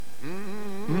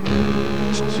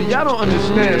See, y'all don't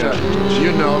understand that.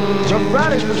 You know, Rough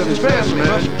Riders is a family, man.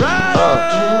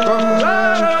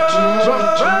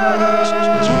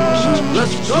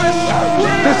 Let's go.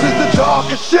 this is the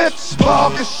darkest shit,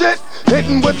 sparkest shit,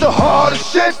 hitting with the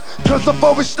hardest shit. Cause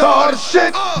before we started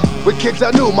shit, with kids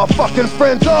I knew, my fucking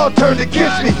friends all turned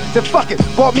against me. Then fuck it,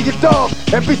 bought me a dog.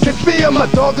 Every since being my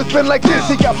dog has been like this.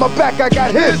 He got my back, I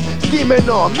got his. Scheming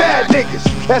on mad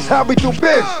niggas, that's how we do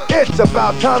biz. It's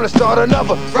about time to start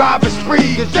another robbery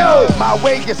spree. Cause yo, my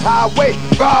way is highway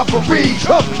robberies.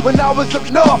 When I was up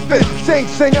north,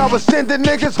 sing, I was sending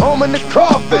niggas home in the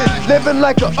coffin. Living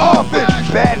like an orphan,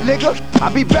 bad nigga,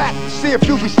 I'll be back, see if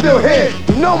you be still here.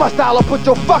 You know my style, I'll put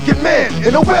your fucking man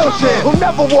in a wheelchair. Who'll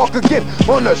never walk again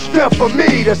on the strength of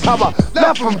me. That's how I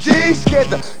left from G, scared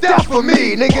to death of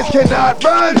me. Niggas cannot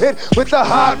run, hit with the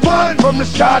hot one from the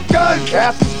shotgun.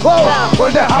 Cast is closed,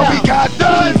 wonder how we got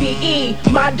done.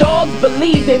 EVE, my dogs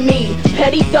believe in me.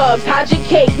 Petty thugs, hide your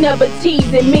cake, never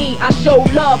teasing me. I show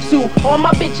love to all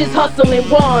my bitches hustling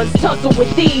ones. Tussle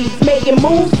with thieves, making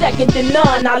moves second to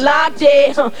none. I locked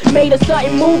it, made a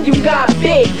sudden move, you got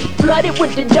big. Flooded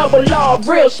with the double law,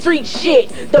 real street shit.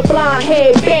 The blonde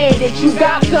head bandit, you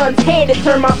got guns handed.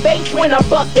 Turn my face when I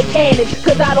bust the cannon.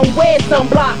 Cause I don't wear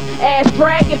sunblock. Ass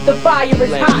drag if the fire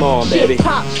is hot. Shit baby.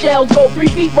 pop, shells go 3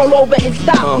 feet, roll over and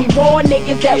stop. We raw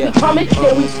niggas that we coming,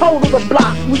 then we total the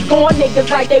block. We scorn niggas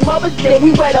like they mothers, then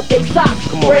we wet up they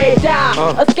socks. Red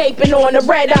eye, escaping on the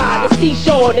red eye. The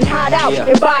seashore, then hide out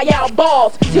and buy out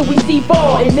balls till we see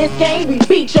fall. In this game, we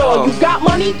beat y'all. You got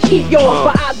money, keep yours.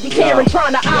 But I be caring,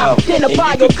 trying to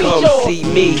identify your features. Come see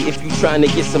me if you trying to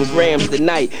get some grams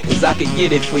tonight. Cause I could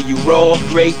get it for you raw,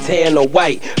 gray, tan, or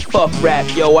white. Fuck rap,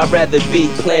 yo, I'd rather be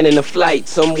planning a flight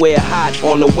somewhere hot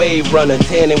on a wave runner,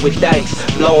 tanning with dikes,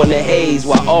 blowing the haze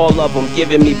while all of them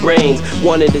giving me brains.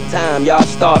 One at a time, y'all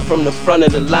start from the front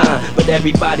of the line, but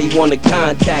everybody wanna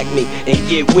contact me and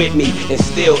get with me and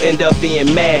still end up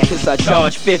being mad cause I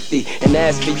charge 50. And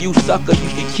as for you sucker, you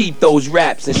can keep those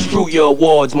raps and screw your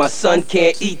awards. My son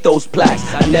can't eat those plaques.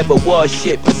 I never was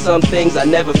shit, but some things I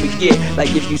never forget.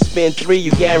 Like if you spend 3,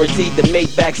 you guaranteed to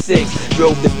make back 6.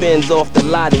 Drove the Benz off the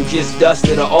lot and just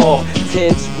dusted her all.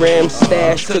 10 grams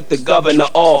stash, took the governor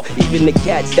off. Even the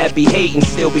cats that be hating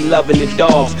still be loving the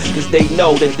dogs, cause they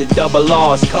know that the double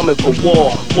R's coming for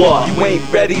war. You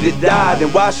ain't ready to die, then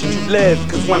why should you live?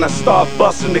 Cause when I start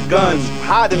busting the guns,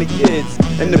 hiding the kids,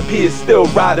 and the peers still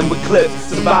riding with clips,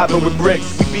 surviving with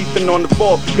bricks. We beefing on the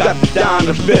 4th, you got to die on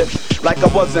the 5th. Like I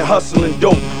wasn't hustling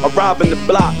dope, or robbing the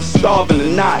block, starving the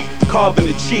knot, carving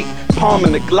the cheek,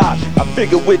 palming the Glock. I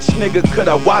figure which nigga could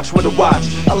I watch with a watch.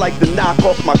 I like to knock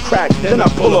off my crack, then I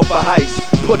pull off a heist.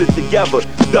 Put it together,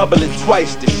 double it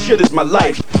twice, this shit is my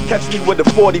life. Catch me with a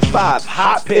 45,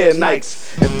 hot pair of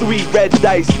Nikes, and 3 red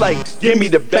dice like, give me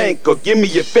the bank or give me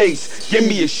your face. Give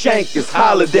me a shank, it's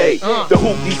holiday. The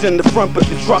hoopty's in the front, but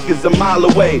the truck is a mile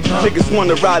away. Niggas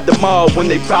wanna ride the mall when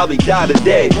they probably die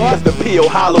today. Cause the P.O.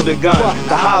 hollow the gun,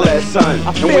 to holler at son.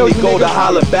 And when they go to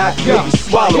holler back, they'll be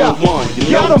swallowing one.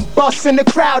 Y'all done bust in the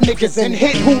crowd, niggas, and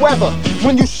hit whoever.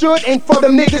 When you should ain't for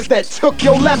them niggas that took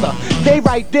your leather. They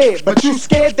right there, but you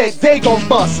scared that they gon'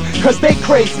 bust. Cause they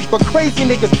crazy, but crazy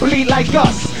niggas bleed like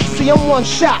us. See, I'm one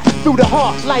shot through the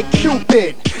heart like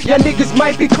Cupid. Y'all niggas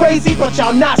might be crazy, but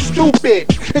y'all not stupid.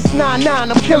 It's 9-9,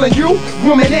 I'm killing you,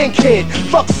 woman and kid.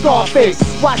 Fuck Scarface,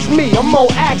 watch me, I'm more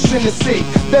action to see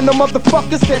than the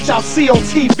motherfuckers that y'all see on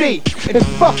TV. And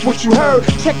fuck what you heard,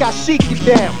 check how she get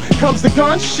down. Comes the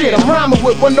gun, shit, I'm rhyming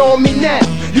with one on me now.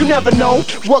 You never know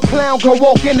what clown gon'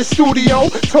 walk in the studio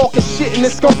talking shit, and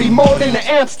it's gon' be more than the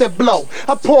amps that blow.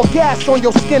 I pour gas on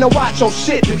your skin and watch your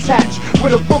shit detach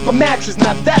with a book of matches.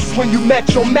 Now that's when you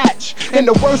met your match. And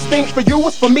the worst thing for you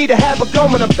is for me to have a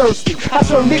gun when I'm thirsty. I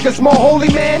turn niggas more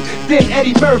holy man than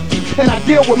Eddie Murphy, and I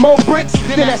deal with more bricks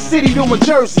than that city New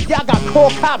Jersey. Y'all got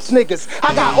core cops niggas,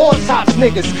 I got autopsy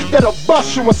niggas that'll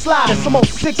bust you and slide. And some old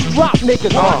 6 drop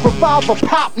niggas, revolver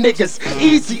pop niggas,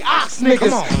 easy ox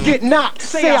niggas, get knocked.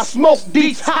 Say I smoke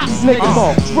detox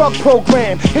niggas. Drug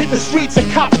program, hit the streets and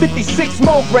cop 56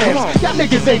 more grams. Y'all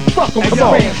niggas ain't fucking with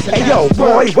grams. Hey yo,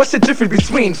 boy, what's the difference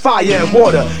between fire and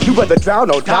water? You rather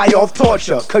drown or die off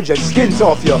torture, cause your skin's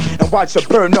off you and watch you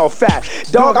burn off fat.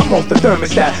 Dog, I'm off the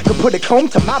thermostat. Could put a comb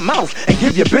to my mouth and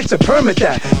give your bitch a permit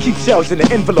that. Keep shells in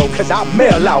the envelope, cause I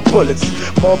mail out bullets.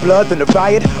 More blood than a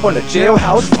riot on the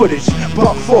jailhouse footage.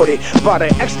 Buck 40, bought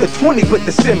an extra 20 with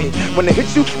the semi. When it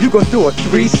hits you, you gon' do a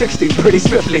 360. Pretty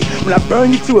swiftly. When I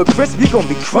burn you to a crisp, you gon'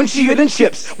 be crunchier than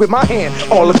chips. With my hand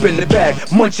all up in the bag,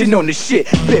 munching on the shit,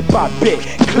 bit by bit,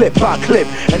 clip by clip.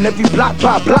 And every block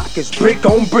by block is brick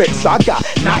on brick. So I got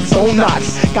knots on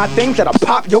knots. Got things that'll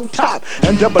pop your top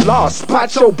and double R,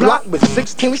 spot your block with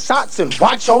 16 shots and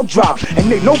watch all drop.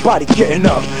 And ain't nobody getting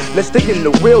up. Let's stay in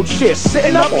the wheelchair,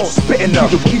 sitting up or spitting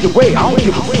up. Either way, I don't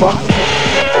give a fuck.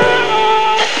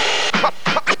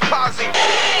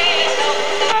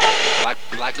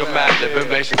 Like a massive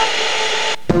invasion.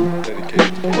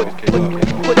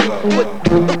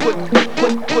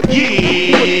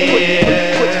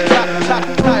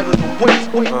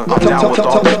 I'm down with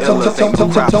all the illest, ain't no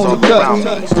craps all around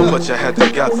me. So put your head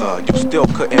together, you still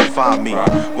couldn't find me.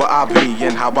 Where I be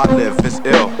and how I live is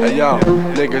ill. Hey yo,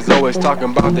 niggas always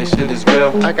talking about this shit is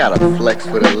real. I got a flex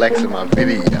for the Lex in my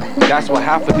video. That's what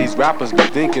half of these rappers be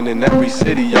thinking in every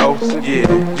city, yo.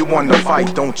 Yeah, you wanna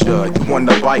fight, don't ya? You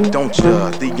wanna bite, don't ya?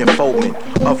 The enfoldment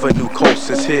of a new coast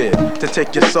is here to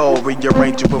take your soul,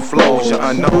 rearrange it with flows. You're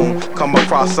unknown, come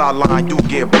across our line, you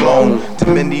get blown.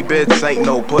 Too many bits ain't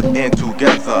no putting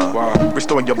together.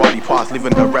 Restoring your body parts,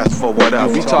 leaving the rest for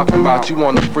whatever. We talking about you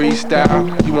wanna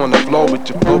freestyle, you wanna flow, but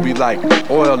your flow be like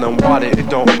oil and water, it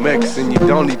don't mix, and you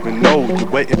don't even know you're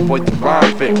waiting for your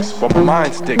rhyme fix. But my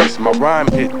mind sticks, my rhyme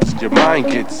hits, your mind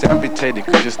gets amputated,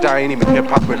 cause your style ain't even hip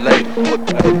hop related.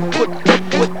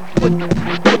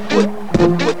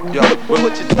 Yo, put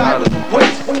your style in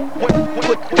waste.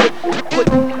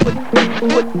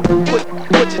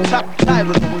 Put your top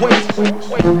title in waste.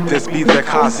 This be the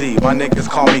Kazi, my niggas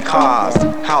call me Kaz.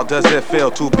 How does it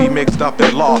feel to be mixed up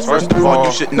and lost? First of all,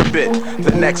 you shouldn't have bit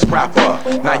the next rapper.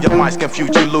 Now your mind's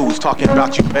confused, you lose, talking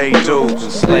about you paid dues.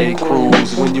 Slave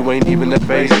crews when you ain't even at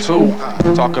phase 2.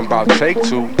 Talking about take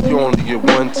 2, you only get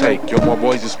one take. Yo, my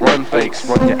boys just run fakes,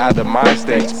 run you out of mind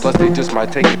states. Plus they just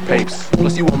might take your papes.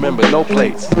 Plus you remember no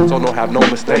plates, so don't have no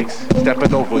mistakes.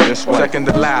 Stepping over this way. Second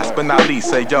to last, but not least,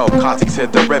 say yo, Kazi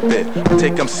said to rip it.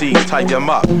 Take them seeds, tie them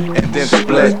up, and then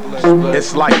split.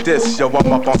 It's like this, yo,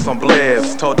 I'm up on some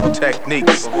blips. Total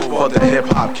techniques for the hip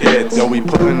hop kids. Yo, we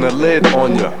putting the lid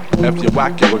on ya. If you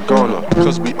whack it, we're gonna,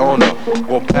 cause we own her.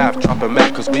 We'll path, drop a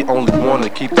map, cause we only wanna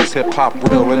keep this hip hop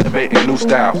real, innovating new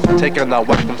styles. Taking our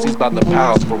whack MCs by the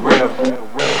pounds, for real.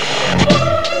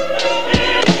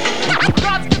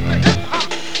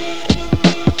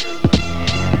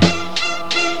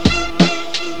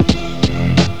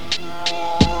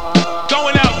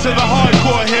 Going out to the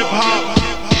hardcore hip hop.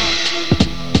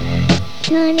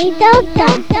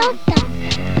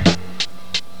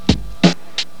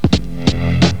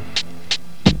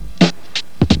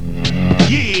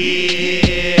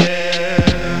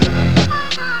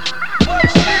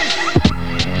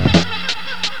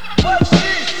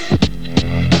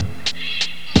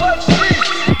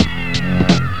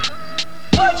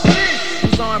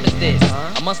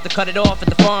 I must have cut it off at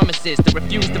the pharmacist to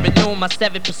refuse to renew my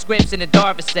 7 prescription and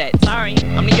Darvocet. Sorry,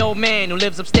 I'm the old man who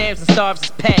lives upstairs and starves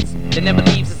his pets, that never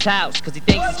leaves his house cause he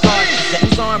thinks his car's possessed.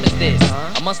 Whose arm is this?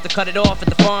 I must have cut it off at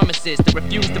the pharmacist to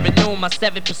refuse to renew my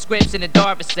 7 prescription and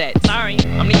Darvocet. Sorry,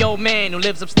 I'm the old man who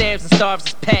lives upstairs and starves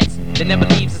his pets, that never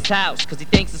leaves his house cause he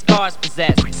thinks his car's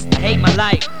possessed. I hate my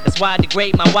life, that's why I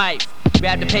degrade my wife.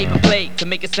 Grab the paper plate to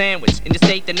make a sandwich and just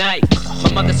ate the knife.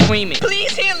 My mother screaming,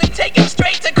 please heal him, take him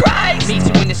straight to Christ. Meet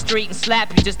you in the street and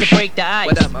slap you just to break the ice.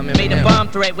 What up, my man? Made a bomb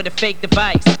threat with a fake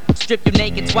device. Strip you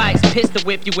naked twice, pistol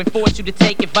whip you and force you to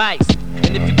take advice.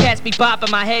 And if you catch me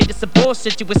bopping my head, just some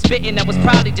bullshit you was spitting, I was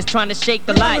probably just trying to shake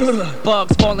the lights.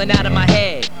 Bugs falling out of my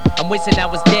head, I'm wishing I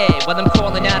was dead while I'm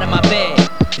crawling out of my bed.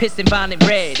 Pissing violent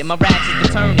red and my raps is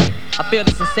determined. I feel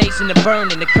the sensation of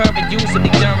burning, occurring usually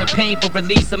during painful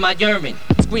release of my urine.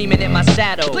 Screaming in my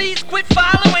saddle, please quit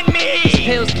following me. These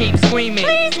pills keep screaming,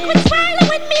 please quit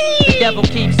swallowing me. The devil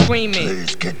keeps screaming,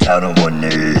 please get down on one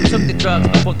knee. I took the drugs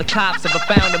before the cops ever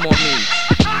found them on me.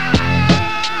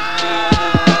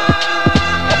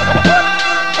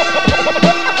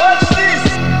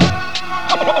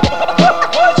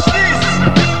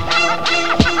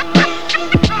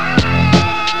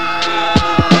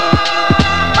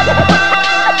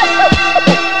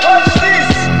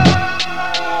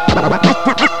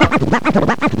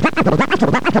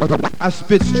 I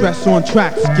spit stress on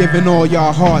tracks, giving all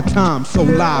y'all hard time. So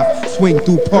live, swing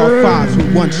through par fives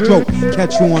with one stroke.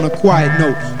 Catch you on a quiet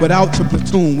note, without your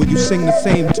platoon. When you sing the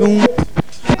same tune,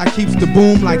 I keeps the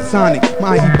boom like Sonic.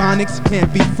 My ebonics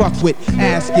can't be fucked with.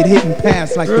 Ass get hit and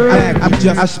pass like the bag.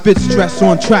 I spit stress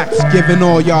on tracks, giving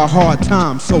all y'all hard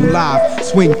time. So live,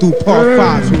 swing through part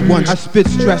 5s with one. I spit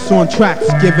stress on tracks,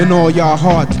 giving all y'all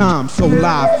hard time. So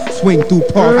live, swing through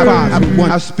part 5s with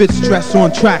one. I spit stress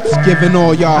on tracks, giving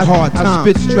all y'all hard time. I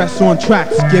spit stress on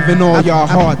tracks, giving all y'all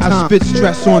hard time. I spit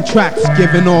stress on tracks,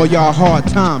 giving all y'all hard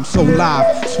time. So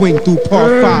live, swing through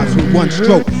part 5s with one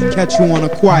stroke. Catch you on a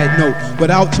quiet note,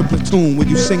 without your platoon. Will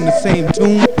you sing the same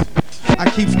tune? I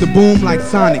keeps the boom like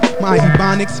Sonic. My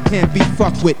ebonics can't be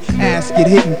fucked with. Ass get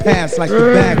hit and pass like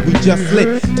the bag we just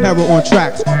lit. Terror on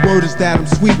tracks. Word is that I'm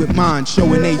sweet with mine.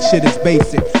 Showing ain't shit is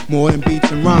basic. More than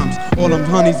beats and rhymes. All them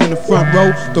honeys in the front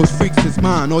row, those freaks is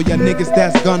mine. All y'all niggas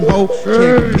that's gun-ho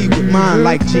can't compete with mine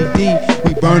like GD.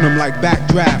 We burn them like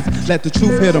backdraft. Let the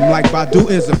truth hit them like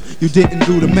Baduism. You didn't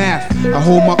do the math. I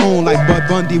hold my own like Bud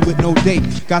Bundy with no date.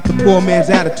 Got the poor man's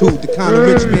attitude, the kind of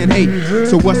rich man hate.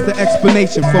 So what's the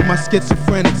explanation for my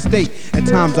schizophrenic state? At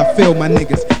times I feel my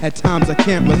niggas, at times I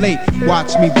can't relate.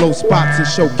 Watch me blow spots and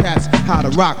show cats how to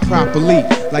rock properly.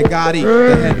 Like Gotti,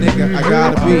 the head nigga I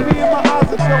gotta be. Look me in my eyes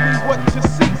and tell me what you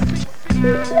see.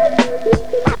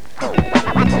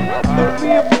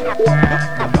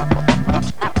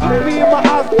 Look me in my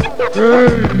eyes.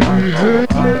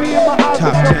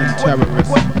 Top 10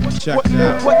 terrorists. Check it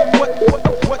out.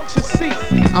 What you see?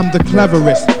 I'm the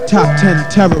cleverest, top 10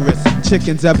 terrorists.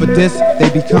 Chickens ever diss, they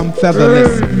become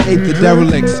featherless. Ate the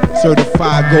derelicts,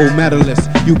 certified gold medalists.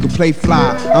 You can play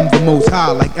fly, I'm the most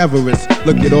high like Everest.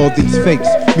 Look at all these fakes,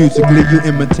 musically you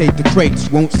imitate the crates.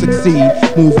 Won't succeed,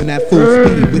 moving at full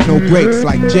speed with no brakes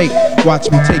like Jake. Watch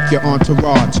me take your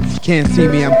entourage. Can't see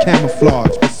me, I'm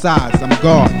camouflaged. Besides, I'm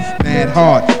guard, mad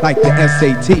hard like the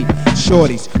SAT.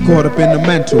 Shorties caught up in the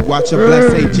mental, watch a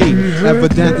bless AG.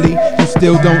 Evidently, you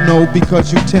still don't know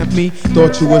because you tempt me.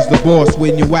 Thought you was the boss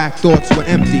when your whack thoughts were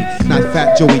empty. Not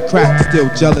Fat Joey Crack, still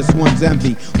jealous one's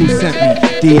envy. Who sent me?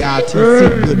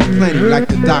 DITC, good and plenty like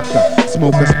the doctor.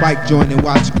 Smoke a spike joint and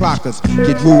watch clockers.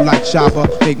 Get rude like Shabba,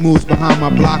 make moves behind my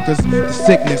blockers. The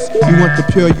sickness, you want the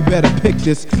pure, you better pick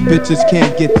this. Bitches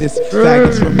can't get this,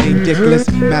 faggots remain dickless.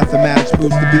 Mathematics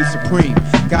proves to be supreme.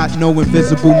 Got no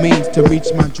invisible means to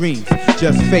reach my dreams.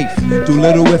 Just faith, do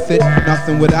little with it,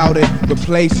 nothing without it.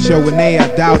 Replace show and they, I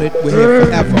doubt it. We're here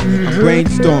forever, I'm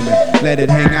brainstorming. Let it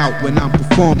hang out when I'm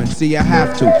performing. See, I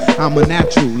have to, I'm a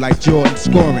natural like Jordan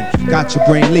scoring. Got your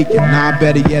brain leaking, nah,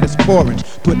 better yet it's pouring.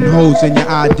 Putting holes in your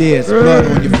ideas, blood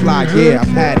on your fly, yeah, I've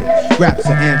had it. Raps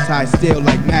are anti-steel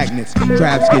like magnets.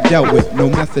 Crabs get dealt with, no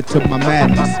method to my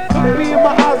madness. Look me in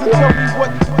my eyes and tell me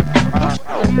what.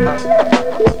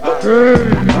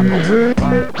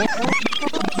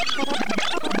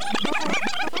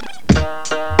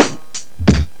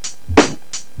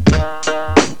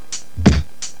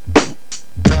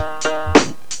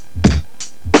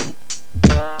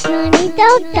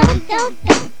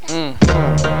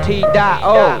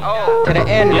 T.O. to the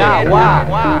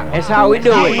N.Y. That's how we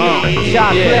do it.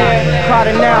 Shot clear,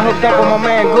 Carter now hooked up with my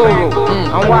man Guru.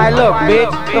 I'm wide look, bitch.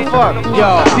 The fuck?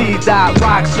 Yo, T.O.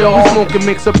 rocks, y'all. Smoking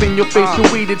mix up in your face, you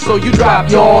weed it, so you drop,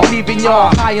 y'all. Leaving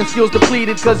y'all high and skills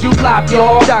depleted, cause you flop,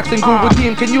 y'all. Jocks and Guru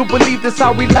team, can you believe this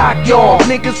how we lock, y'all?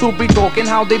 Niggas who be talking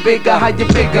how they bigger, how you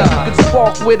figure. You can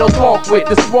spark with or talk with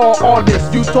this raw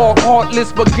artist. You talk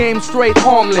heartless, but game straight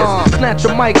harmless. Snatch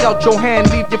your mic out your hand,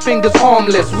 leave your fingers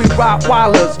harmless. We rock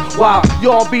wilders, while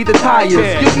y'all be the tires.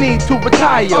 You need to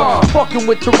retire. Fucking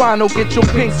with Toronto, get your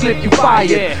pink slip, you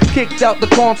fired. Kicked out the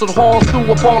concert halls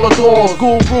through a ball of doors.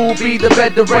 Guru be the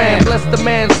veteran. Bless the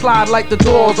man, slide like the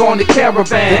doors on the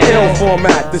caravan. The ill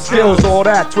format, the skills, all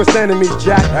that. Twist enemies,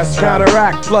 Jack. That's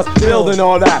counteract, plus building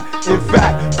all that. In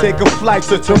fact, take a flight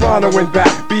to Toronto and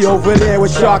back. Be over there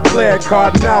with Shark Claire,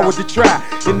 Cardinal with the trap.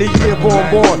 In the year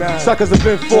born, suckers have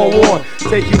been forewarned.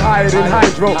 Take you higher than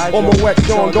hydro, or my wet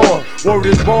Sean gone. Word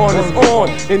is born, is on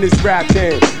in this rap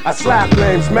game. I slap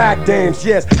flames, smack dames,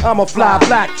 yes, I'm a fly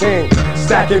black king.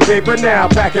 Stacking paper now,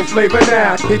 packing flavor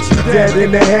now. Hit you dead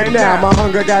in the head now, my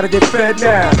hunger gotta get fed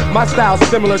now. My style's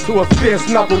similar to a fierce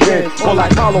knuckle game, or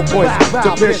like hollow points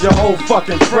to pierce your whole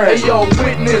fucking friend. Hey yo,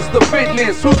 witness the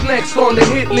fitness, who's next on the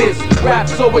hit list? Rap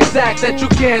so exact that you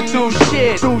can't do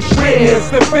shit. Witness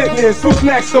the fitness, who's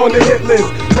next on the hit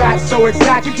list? Rap so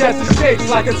exact you catch the shakes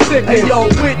like a sickness. Hey yo,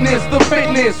 witness the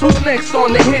fitness, who's next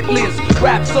on the hit list?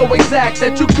 Rap so exact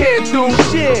that you can't do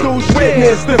shit.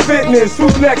 Witness the fitness,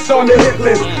 who's next on the hit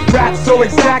list? Rap so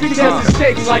exact you catch the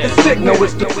shakes like a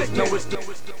sickness.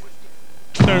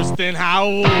 Thurston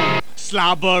Howell,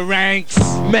 Slobber Ranks,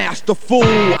 Masterful,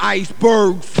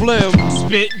 Iceberg Flim,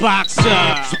 Spit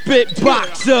Boxer, Spit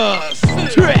Boxers,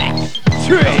 Track,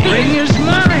 Bring his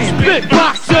mind. Spit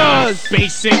boxers.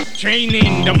 Basic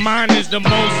training, the mind is the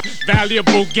most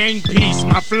valuable game piece.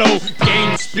 My flow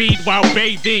gain speed while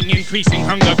bathing, increasing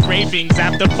hunger cravings.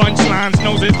 After punchlines,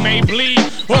 noses may bleed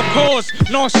or cause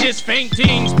nauseous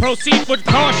faintings. Proceed with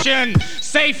caution,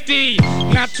 safety,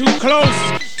 not too close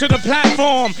to the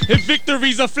platform. If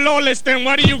victories are flawless, then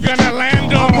what are you gonna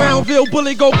land on? Brownville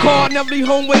bully go car, never leave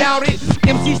home without it.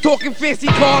 MCs talking fancy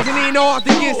cars and ain't hard to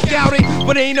get scouted,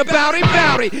 but ain't about it,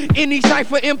 bout it. Any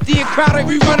cipher empty and crowded,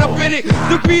 we run up in it.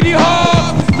 The greedy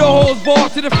hard, no holds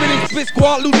barred to the finish. Spit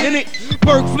squad lieutenant,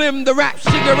 Berg Flim, the rap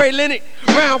Sugar Ray Leonard.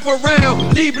 Round for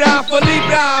round, Libra for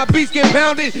Libra, beats get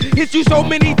pounded. Hit you so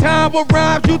many times with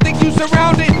rhymes, you think you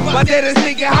surrounded. My dad is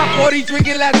thinking hot 40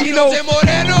 drinking Latino.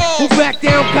 Who back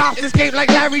down cops, escape like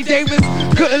Larry Davis.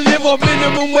 Couldn't live on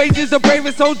minimum wages, the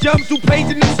bravest on jumps who plays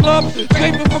in the slums.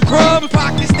 Scraping for crumbs,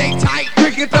 pockets stay tight.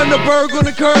 Drinking Thunderbird on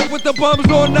the curb with the bums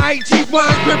all night. Cheap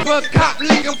wine gripper, cop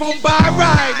liquor from by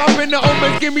ride. Up in the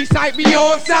omens, give me sight, me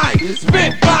on sight.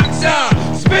 Spit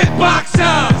boxer, spit boxer.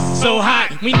 So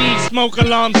hot, we need smoke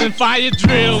alarms and fire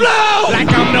drills. Flow!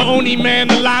 Like I'm the only man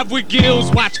alive with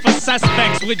gills. Watch for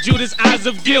suspects with Judas eyes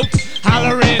of guilt.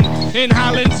 Hollering in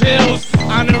Holland's Hills,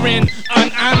 honoring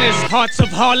unhonest hearts of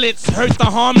harlots. Hurt the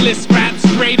harmless, rap's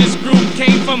greatest group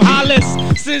came from Hollis.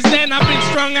 Since then I've been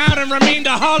strung out and remained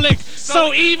a harlot.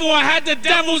 So evil I had the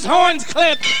devil's horns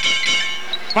clipped.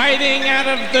 Fighting out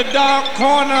of the dark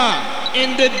corner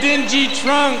in the dingy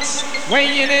trunks,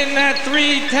 weighing in at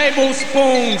 3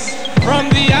 tablespoons from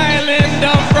the island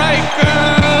of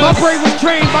Rikers. My brain was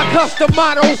trained by custom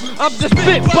model. I'm the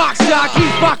spit boxer, I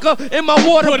keep vodka in my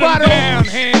water Put 'em bottle. down,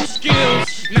 hand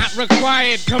skills not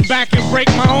required. Come back and break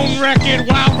my own record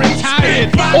while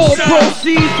retired. All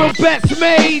proceeds from bets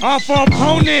made. Off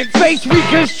opponents. Face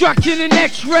reconstruction and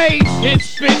x-rays. Hit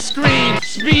spit screen,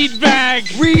 speed bag.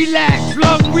 Relax,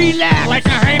 lung relax. Like a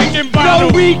Heineken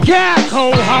bottle. No recap.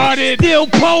 Cold-hearted. Still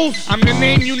post. I'm the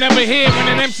name you never hear when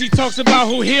an MC talks about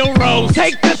who he'll roast.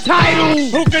 Take the title.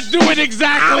 Who could do it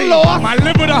exactly? I lost. My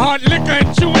liver to heart liquor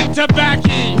and chewing tobacco.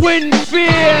 Win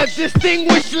fear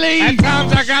distinguishedly. At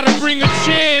times I gotta bring a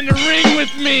chair in the ring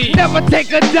with me. Never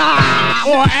take a dive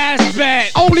or ass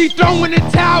bet. Only throwing the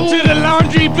towel to the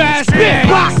laundry basket. Spit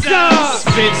boxer.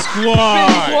 Spit squad.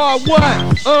 Spit squad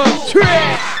what?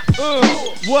 Trash.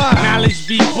 What? Knowledge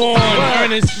be born.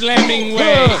 Ernest Fleming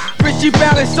way. Richie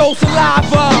Balance, soul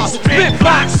saliva. Spit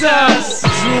boxers.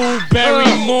 Drew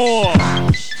Barrymore.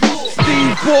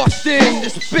 Steve Boston, the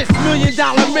Spitz $1 million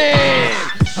man.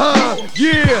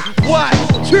 Yeah, what?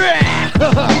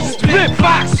 Trash. Spit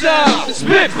boxer.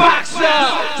 Spit boxer.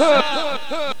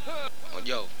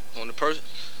 Yo, on the person.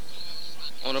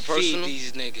 On the personal, feed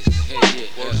these niggas. Hell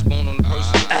yeah. Word spoon on the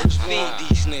personal. Feed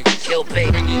these niggas. Kill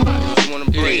baby. You wanna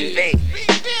breathe?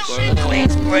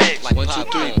 Queensbridge. 1, 2,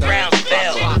 3.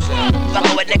 Brownsville.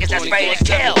 Fucking with niggas that's ready to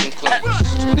kill.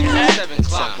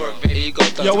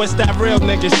 Yo, it's that real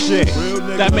nigga shit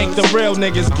that make the real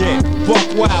niggas get buck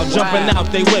wild, jumping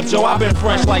out they whips. Yo, I've been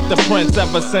fresh like the Prince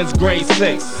ever since grade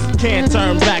 6. Can't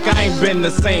turn back, I ain't been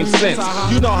the same since.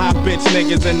 You know how bitch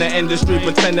niggas in the industry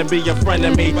pretend to be your friend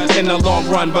of me. In the long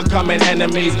run, becoming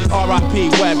enemies. R.I.P.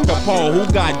 Web Capone,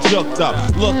 who got juked up.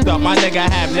 Looked up, my nigga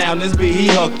have now, this beat he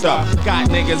hooked up. Got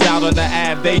niggas out on the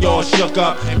Ave, they all shook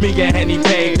up. Me and Henny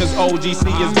paid, cause OGC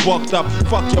is booked up.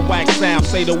 Fuck your whack sound,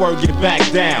 say the word, get back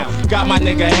down. Got my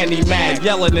nigga Henny mad,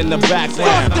 yelling in the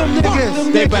background.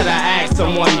 They better ask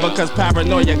someone, because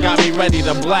paranoia got me ready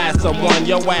to blast someone.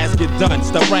 Your ass get done,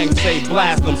 the rank say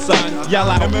blast them son. Yell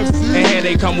out, and here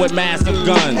they come with massive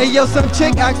guns. Hey yo, some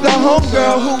chick asked the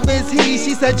homegirl, who is he?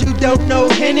 She said you don't know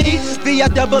Henny,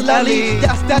 V-I-double-L-E.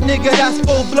 That's that nigga that's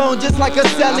full blown just like a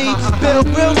celly. Bill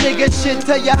real nigga shit,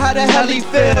 tell ya how the hell he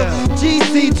feel.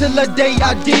 GC till the day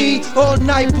I D, all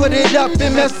night put it up,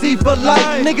 MFC for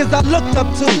life. Niggas I looked up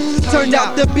to, turned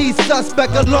out to be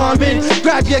suspect alarming.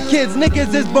 Grab your kids,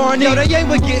 niggas is Barney. Yo, they ain't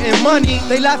with getting money,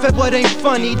 they laugh at what ain't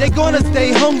funny. They gonna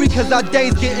stay hungry cause our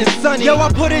days getting sunny. Yo,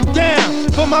 I put it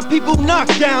down, for my people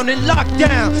knocked down and locked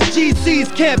down.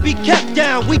 GCs can't be kept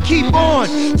down, we keep on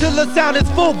till the sound is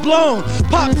full blown.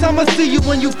 Pops, I'ma see you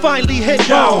when you finally hit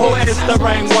Yo, home. who is the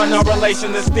ring one, no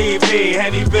relation to Steve B.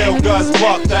 Hennyville, Gus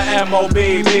Buck, the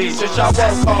M.O.B.B. Shit, y'all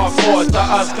work off, force, to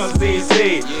us comes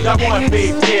ZZ. Y'all want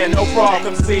beef, yeah, no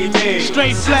problem, see me.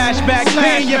 Straight flashback,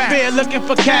 paying your fare, looking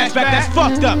for cash back. That's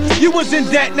fucked up. You was in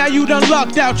debt, now you done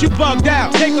lucked out. You bugged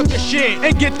out. Take up your shit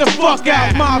and get the fuck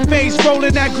out. My face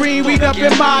rolling that green weed up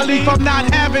in my leaf. I'm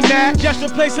not having that. Just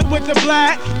replace it with the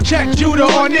black. Check Judah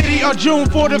or Nitty or June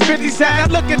for the 50 sack.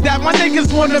 Now look at that. My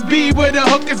niggas wanna be where the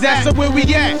hookers at. So where we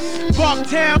at?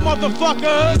 Bucktown,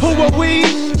 motherfuckers. Who are we?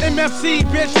 MFC,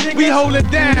 bitch, niggas. We hold it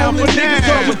down. For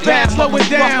now, with that, slow it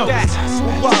down.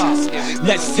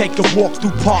 Let's take a walk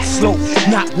through Park Slope.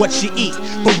 Not what you eat,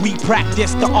 but we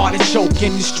practice the artichoke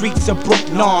in the streets of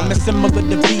Brooklyn. It's similar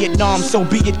to Vietnam, so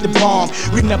be it the bomb.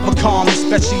 We never calm,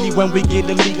 especially when we get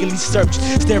illegally searched.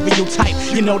 Stereotype,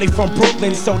 you know they from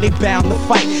Brooklyn, so they bound to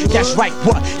fight. That's right,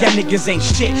 what? Y'all niggas ain't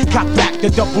shit. Cock back the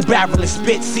double barrel and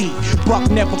spit seed. Buck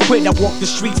never quit, I walk the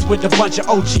streets with a bunch of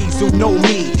OGs who know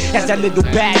me as that little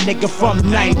bad nigga from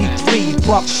 93.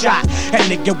 Buck shot, that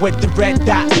nigga with the red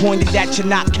dot pointed at you,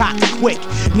 not cocked quick.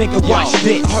 Nigga, watch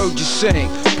this. I heard you sing,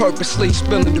 purposely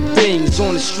spilling the beans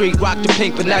on the street. Rock the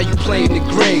pink, but now you playing the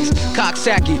greens.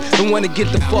 Cocksacky, don't wanna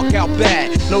get the fuck out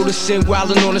bad. Noticing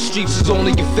wildin' on the streets is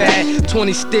only a fad.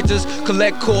 20 stitches,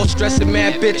 collect calls, stressing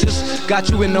mad bitches. Got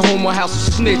you in the homo house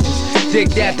of snitches. Dig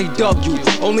that, they dug you.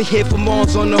 Only hit for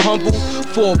Mars on the humble.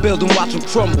 Fall building, watch them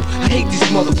crumble. I hate these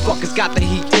motherfuckers, got the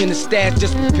heat in the stash,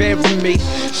 just preparing me.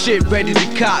 Shit ready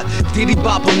to cop. Diddy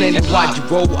bop on any block. You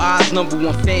roll eyes, number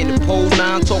one fan, the pole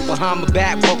 9. Talk behind my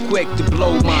back, but quick to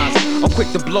blow mines. I'm quick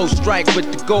to blow strike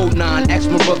with the gold 9. Ask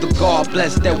my brother, God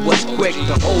bless, that was quick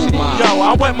to hold mine. Yo,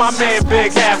 I'm with my man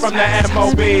Big Hat from the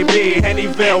MOBB.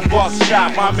 Hennyville, Buck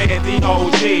Shot, my man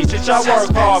D.O.G. Shit y'all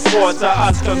work hard for, to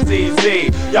us comes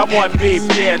ZZ. Y'all want beef,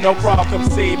 yeah, no problem,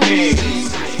 see me.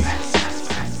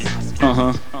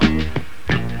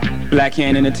 Black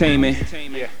Hand Entertainment,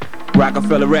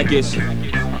 Rockefeller Records,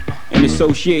 in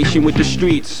association with the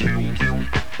streets,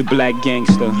 the Black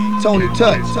Gangster, Tony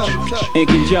Touch, in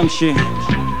conjunction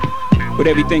with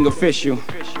everything official.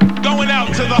 Going out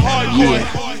to the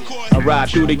hardcore. I ride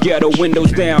through the ghetto,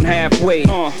 windows down halfway.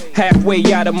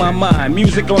 Halfway out of my mind.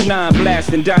 Music on 9,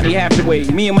 blasting Donny Hathaway.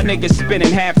 Me and my niggas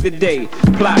spending half the day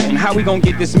plotting how we gon'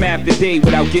 get this map today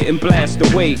without getting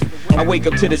blasted away. I wake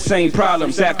up to the same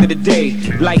problems after the day.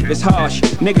 Life is harsh,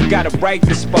 nigga got a right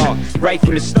to spark. Right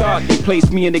from the start, they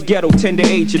placed me in the ghetto, tender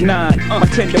age of 9. My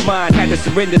tender mind had to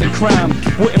surrender to crime.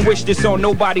 Wouldn't wish this on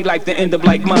nobody like the end of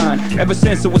like mine. Ever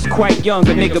since I was quite young,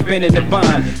 a nigga been in the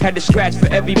bind. Had to scratch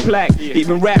for every plaque,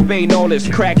 even rap ain't all it's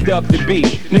cracked up to be.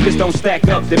 Niggas don't stack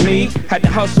up to me. Had to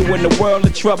hustle in the world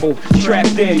of trouble.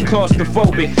 Trapped in,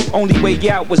 claustrophobic. Only way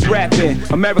out was rapping.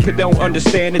 America don't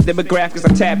understand the demographics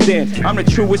I tapped in. I'm the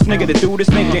truest nigga to do this,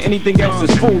 nigga. Anything else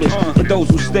is foolish. For those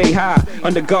who stay high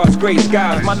under God's gray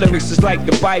skies, my lyrics is like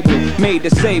the Bible, made to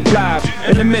save lives.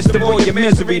 In the midst of all your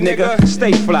misery, nigga,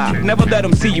 stay fly. Never let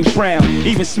them see you frown,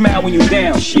 even smile when you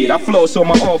down. Shit, I floss on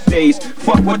my off days.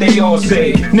 Fuck what they all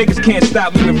say. Niggas can't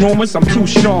stop me with rumors. I'm too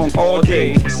strong all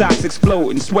day. Socks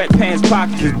exploding, sweatpants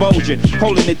pockets is bulging.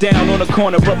 Holding it down on the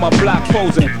corner of my block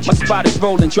posing. My spot is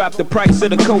rolling, drop the price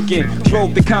of the coke in.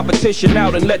 Drove the competition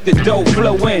out and let the dough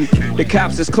flow in. The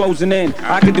cops is closing in.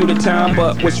 I could do the time,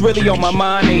 but what's really on my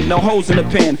mind ain't no holes in the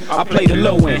pen. I play the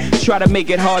low end, try to make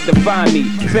it hard to find me.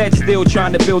 Feds still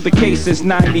trying to build the case since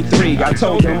 93. I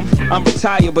told them I'm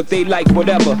retired, but they like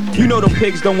whatever. You know them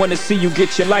pigs don't wanna see you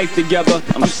get your life together.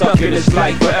 I'm stuck in this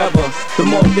life forever. The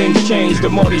more things change, the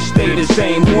more they stay the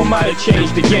same. Who am I to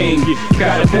change the game?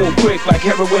 Gotta move quick like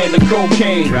heroin and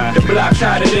cocaine. The block's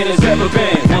hotter than it's ever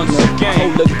been. Once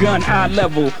again, hold the gun eye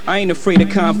level. I ain't afraid of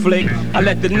conflict. I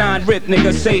let the 9 rip,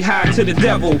 nigga, say hi to the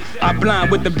devil. I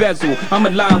blind with the bezel, I'm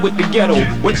aligned with the ghetto.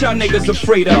 What y'all niggas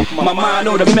afraid of? My mind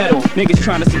or the metal? Niggas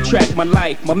trying to subtract my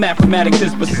life. My mathematics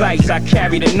is precise. I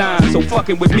carry the 9, so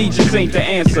fucking with me just ain't the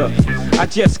answer. I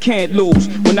just can't lose.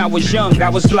 When I was young, I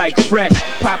was like fresh.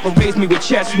 Papa raised me with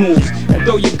chess moves. And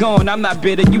though you're gone, I'm not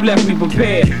bitter. You left me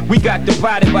prepared. We got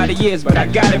divided by the years, but I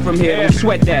got it from here. Don't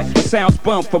sweat that. My sounds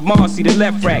bump from Marcy to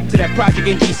left rack to that project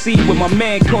in DC where my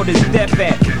man called his death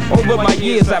at. Over my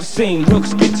years, I've seen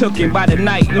rooks get taken by the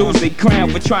night, lose their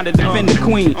crown for trying to defend the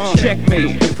queen.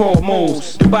 Checkmate in 4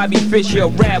 moves. Bobby Fischer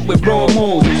rap with raw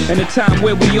moves. In a time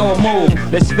where we all move,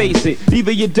 let's face it.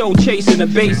 Either you dough chasing or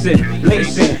basing,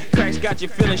 lacing. Cracks got you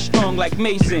feeling strong like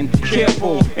Mason.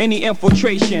 Careful, any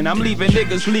infiltration. I'm leaving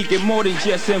niggas leaking more than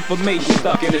just information.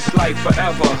 Stuck in this life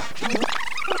forever.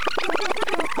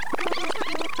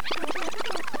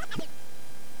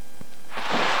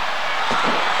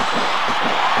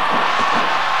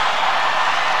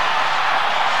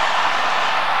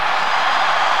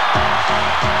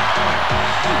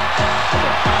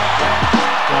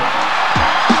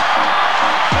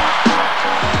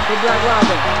 Black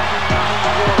Robin.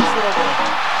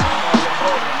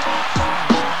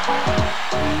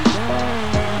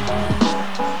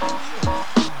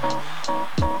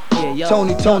 Yeah, yo,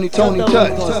 Tony Touch.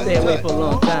 Touch. Stay away for a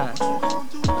long time.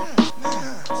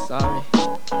 Sorry.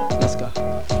 Let's go.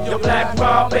 Yo, Black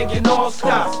Rob making all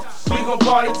stops. We gon'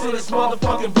 party till this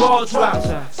motherfucking ball drops.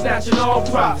 Snatching all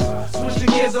props. Switch the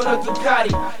gears on the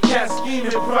Ducati. Can't scheme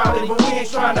it probably, but we ain't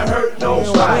trying to hurt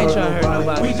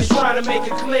nobody. We just trying to make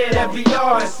it clear that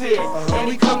VR is it. And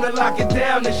we come to lock it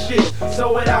down and shit.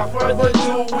 So without further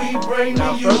ado, we bring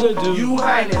to you, you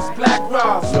Highness, Black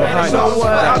Rob, Spanish on what?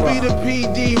 I be the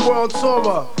PD World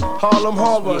Tourer, Harlem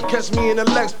Harbor. Catch me in the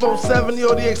Lex 470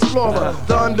 or the Explorer.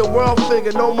 The underworld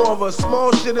figure, no more of a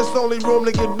small shit. It's only room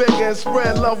to get bigger and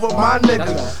spread love with my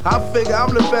niggas. I figure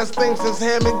I'm the best thing since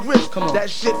ham and grits. That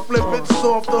shit flip it,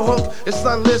 so off the hook, it's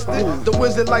unlisted. The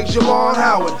wizard like Javon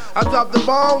Howard. I dropped the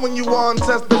bomb when you on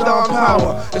test the Don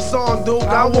Power. It's on, Duke,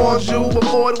 I warned you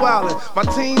before it wildin'. My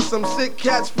team, some sick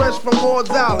cats fresh from Ward's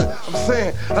Island. I'm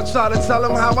saying, I try to tell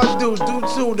them how I do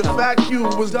too. The fact you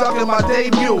was ducking my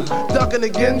debut, ducking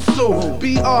again soon.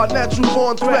 BR, natural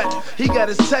born threat. He got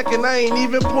his tech and I ain't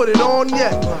even put it on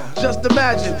yet. Just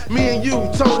imagine, me and you,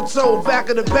 toe to toe, back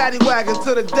of the paddy wagon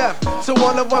to the death. So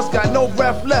one of us got no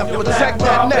breath left. Protect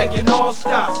that neck. Making all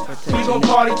stops. We gon'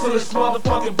 party till this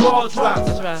motherfucking ball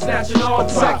drops. Snatching all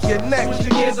props. Protect your neck. Switch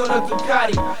the gears on the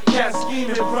Ducati. Can't scheme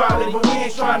it probably, but we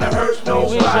ain't trying to hurt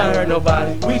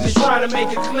nobody. We just trying to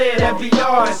make it clear that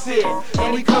VR is it.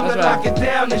 And we come to knock it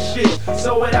down and shit.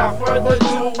 So without further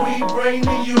ado, we bring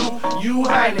to you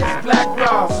Highness, Black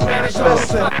Rob, Spanish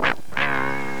listen.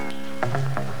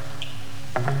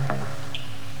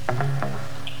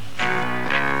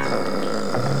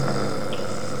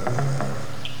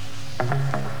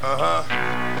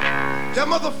 Y'all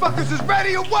motherfuckers is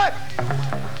ready or what?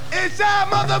 Is y'all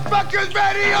motherfuckers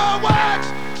ready or what?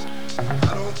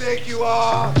 I don't think you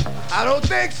are. I don't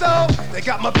think so. They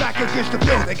got my back against the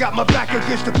bill. They got my back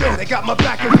against the bill. They got my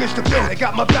back against the bill. They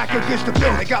got my back against the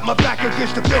bill. They got my back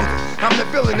against the building. I'm the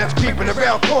villain that's creeping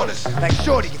around corners. Like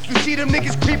Shorty, if you see them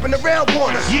niggas creeping around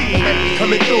corners, yeah,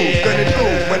 coming through, gunning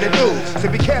through, when they do. So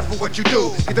be careful what you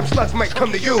do, cause them slugs might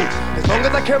come to you. As long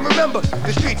as I can remember,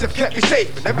 the streets have kept me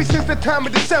safe. And ever since the time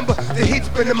of December, the heat's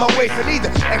been in my waist. I need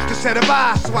an extra set of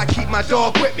eyes, so I keep my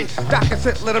dog with me. Doctor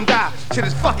said let him die, shit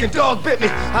his fucking dog bit me.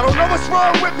 I don't know what's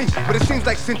wrong with me, but it seems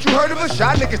like since you heard of us,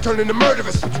 y'all niggas turned into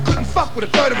murderers. But you couldn't fuck with a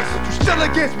third of us, but you still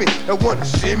against me. And wanna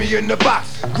see me in the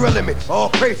box, grilling me, all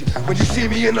crazy. When you see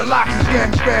me in the locks,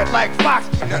 getting red like Fox.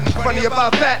 Ain't nothing funny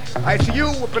about that. I see you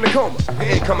up in a coma,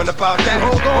 it ain't coming about that.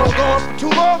 Hold on for too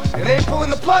long, it ain't pulling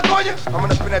the plug on you. I'm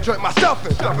gonna up in that joint myself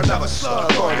and drop another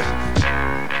slug on you.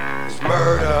 It's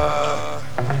murder.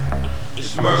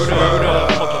 It's murder.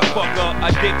 Motherfucker,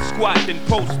 I dig squat then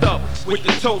post up with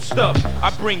the toast up.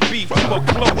 I bring beef to a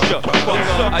closure.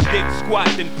 Motherfucker, I dig squat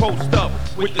then post up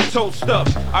with the toast up.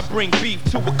 I bring beef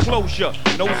to a closure.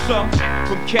 Know some?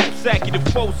 From Capsaki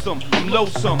to Folsom, I'm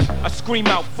loathsome. I scream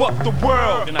out, fuck the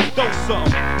world, and I throw some.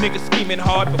 Niggas scheming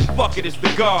hard, but fuck it, it's the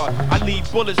guard. I leave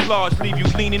bullets large, leave you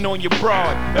leaning on your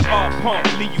broad. The art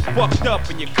pump, leave you fucked up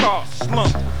in your car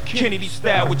slumped. Kennedy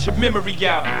style with your memory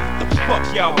out. The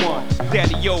fuck y'all want?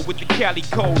 Daddy-o with the Cali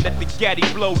code, let the gaddy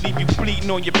blow, leave you bleeding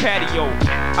on your patio.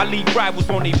 I leave rivals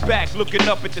on their back, looking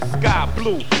up at the sky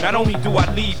blue. Not only do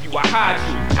I leave you, I hide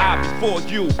you. I before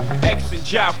you, X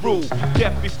and Ja Rule.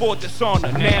 Death before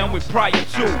dishonor, now and prior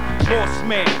to. Boss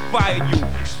man, fire you,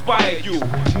 inspire you.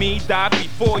 Me die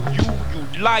before you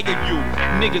liar you.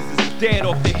 Niggas is dead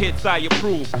off the hits I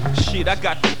approve. Shit, I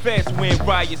got the fast wearing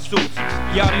riot suits.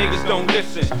 Y'all niggas don't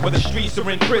listen, where the streets are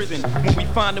in prison. When we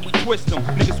find that we twist them,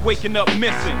 niggas waking up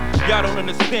missing. Y'all don't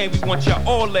understand, we want y'all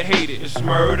all to hate it. It's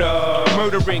murder.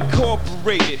 Murder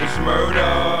incorporated. It's murder.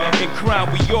 In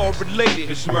crime, we all related.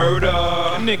 It's murder.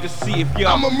 Niggas see if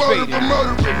y'all I'm a murderer, faded.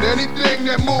 murdering anything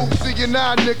that moves. See you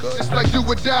now, nigga. It's like do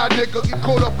or die, nigga. Get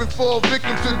caught up and fall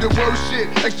victim to the worst shit.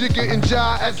 Like Jigga and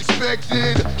Jai as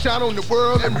expected. Shine on the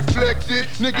world and reflect it.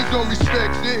 Niggas don't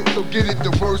respect it, so get it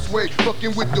the worst way.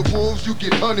 Fucking with the wolves, you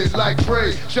get hunted like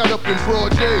prey. Shot up in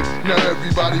broad day, now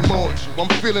everybody mourns you. I'm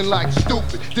feeling like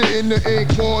stupid. Didn't the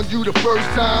ink warn you the first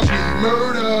time? We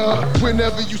murder.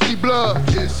 Whenever you see blood,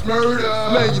 it's murder.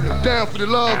 Laying them down for the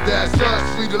love, that's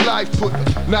us. Free the life, put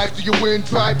the knife to your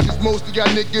windpipe. Cause most of y'all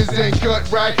niggas ain't cut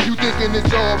right. You thinking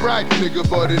it's alright, nigga,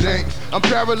 but it ain't. I'm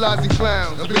paralyzing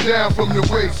clowns. I've been down from the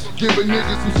waist, giving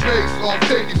niggas some space. I'm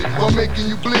taking it while making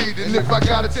you bleed. And if I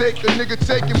gotta take a nigga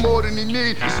taking more than he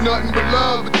need, it's nothing but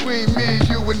love between me,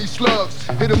 you, and these slugs.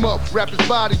 Hit him up, wrap his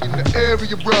body in the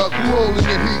area rug. Who holding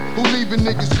the heat? Who leaving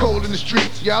niggas cold in the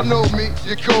streets? Y'all know me,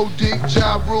 your Code D,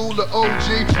 Ja Rule, the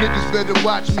OG. Niggas better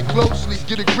watch me closely,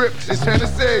 get a grip. It's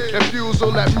Hennessy that fuels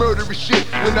all that murderous shit.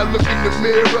 When I look in the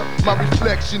mirror, my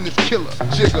reflection is killer.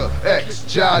 Jigger, X,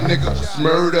 Ja nigga,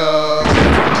 murder.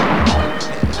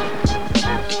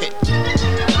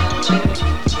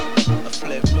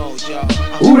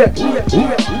 Who that? Who that? Who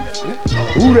that?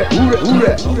 Who that? Who that? Who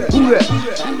that? Who that?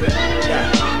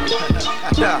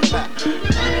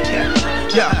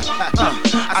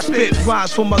 I spit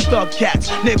rhymes for my thug cats,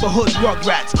 neighborhood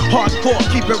rugrats, hardcore,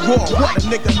 keep it raw. What a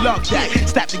nigga love that.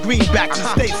 Stack the greenbacks and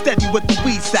stay steady with the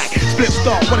weed sack. Split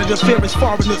star, one of the fairest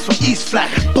foreigners from East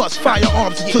Flat. Bust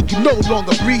firearms until you no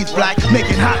longer breathe black. Make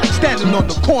it hot, standing on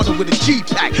the corner with a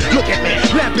G-pack. Look at me,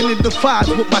 lamping in the fives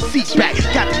with my seat back.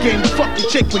 Got the game to fuck the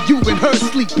chick when you and her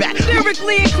sleep back.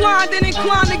 Lyrically inclined and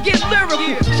inclined to get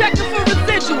lyrical. Checking for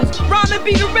residuals, rhyme and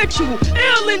be the ritual.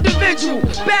 Ill individual,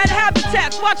 bad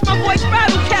habitats. Watch my voice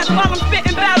rattle cats while I'm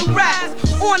spitting battle raps.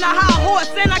 On a high horse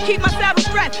and I keep my saddle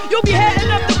strapped. You'll be heading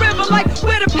up the river like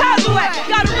where the paddle at.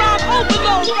 Got a rhyme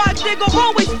overload, ride digger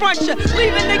always front ya.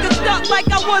 Leaving niggas stuck like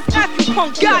I was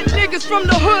acupuncture. Got niggas from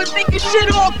the hood thinking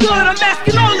shit all good. I'm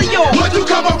asking all of y'all, what you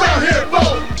come around here for?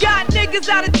 Got niggas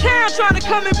out of town trying to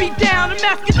come and be down. I'm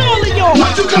asking all of y'all,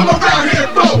 what you come around here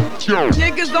for?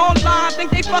 Niggas online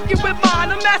think they fucking with mine.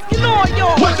 I'm asking all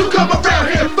y'all, what you come around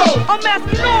here for? I'm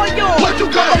asking all y'all, what you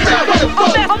come around here for?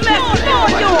 I'm asking all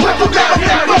y'all, what you come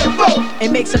around here for?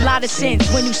 It makes a lot of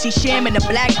sense when you see Sham in the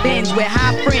black Benz where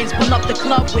high friends pull up the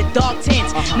club with dark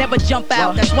tints. Never jump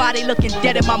out, that's why they looking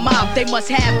dead in my mouth. They must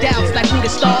have doubts like who the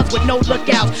stars with no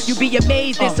lookouts. You be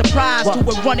amazed and surprised who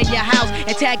would run in your house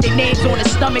and tag their names on the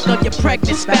stomach of your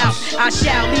pregnant spouse. I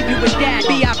shall leave you with that.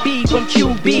 B.I.B. from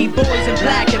QB, boys in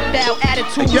black and foul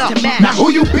attitudes to match. Now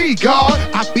who you be, God?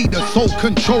 I be the soul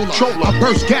controller. I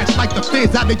burst gas like the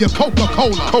fizz out of your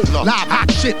Coca-Cola. Live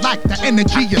hot shit like the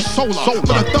energy is solar.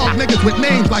 For the thug niggas with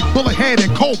names like Bullethead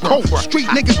and Cobra. Street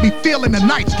niggas be feeling the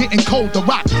nights getting cold to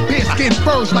rock. Bare skin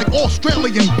furs like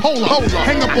Australian polar.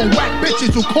 Hang up on whack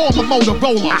bitches who call me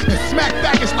Motorola. And smack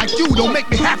faggots like you don't make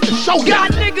me have to show you.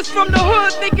 Got niggas from the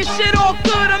hood thinking shit all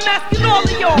good. I'm asking all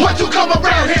of y'all, what you come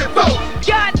around here for?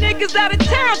 Got niggas out of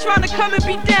town trying to come and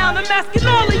be down. I'm asking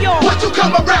all of y'all, what you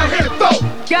come around here for?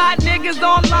 Got niggas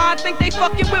online think they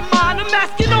fucking with mine. I'm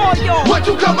asking all y'all, what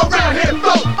you come around here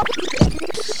for?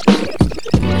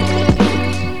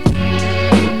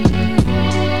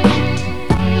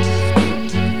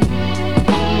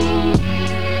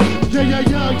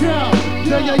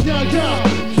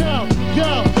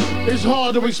 It's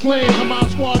hard to explain how my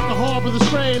squad to harbor the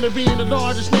strain of being the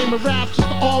largest name of rap since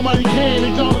the Almighty Kane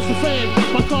acknowledged the fame.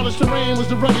 My college terrain was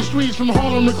the rugged streets from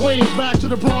Harlem to Queens, back to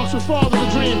the Bronx with father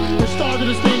the dream. It started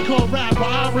this thing called rap, where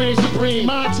I reign supreme.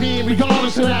 My team,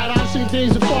 regardless of that, I've seen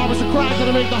things as far as the crack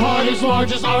that'll make the hardest,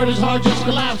 largest artists hard just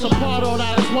collapse apart. All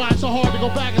that is why it's so hard to go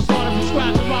back and start it from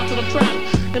scratch and rock to the trap.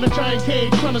 In a giant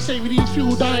cage, trying to save these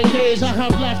few dying days I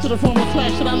have left to the form of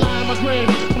flesh that I lie in my grave.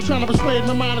 I'm trying to persuade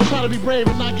my mind and try to be brave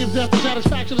and not give death the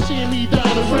satisfaction of seeing me die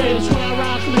afraid. That's when I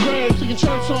rise from the grave, singing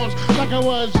church songs like I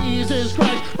was Jesus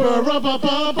Christ. What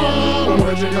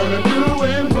you gonna do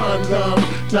when fun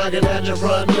comes knocking at your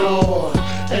front door?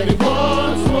 And he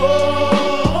wants more.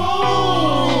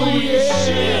 Oh,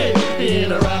 yeah.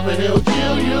 Being a rapper, he'll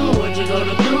kill you. What you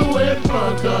gonna do when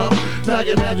fun comes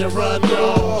knocking at your front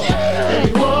door? And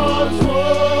he wants more.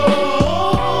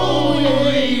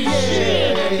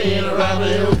 Yeah. Being a rapper,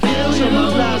 he'll kill you. My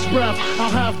last breath, I'll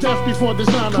have death before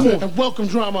dishonor and welcome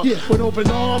drama with open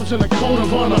arms and a code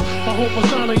of honor. I hope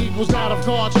persona equals that of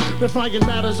gods. If I get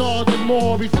mad as all and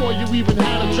more before you even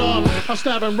had a job, I'll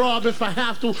stab and rob if I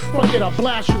have to. Fuck it, I'll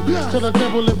blast you. Tell the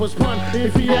devil it was fun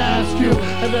if he asks you,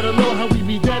 and let him know how we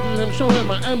be deading him. Show him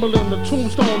my emblem, the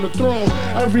tombstone, the throne.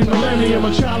 Every millennium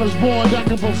a child is born that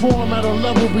can perform at a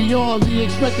level beyond the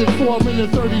expected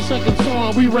 4-minute 30-second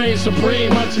song. We reign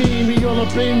supreme. My team, we all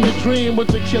up in your dream with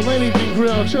the kill anything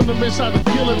grill. Chill them inside the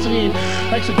guillotine.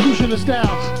 Executioner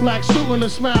style, black suit and a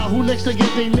smile. Who next to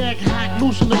get their neck hacked,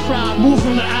 loose in the crowd, move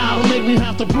from the aisle. Don't make me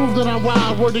have to prove that I'm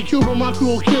wild. Word to Cuba, my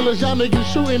cool killers, y'all niggas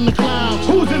shooting the clouds.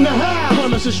 Who's in the house?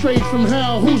 Punish is straight from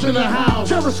hell. Who's in the house?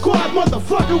 Terror Squad,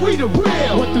 motherfucker, we the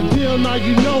real. What the deal? Now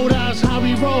you know that's how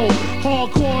we roll.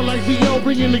 Hardcore like Theo,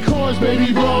 bringing the chords,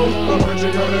 baby bro. What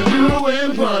you gonna do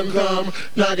when fun come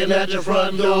knocking at your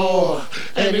front door?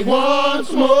 And he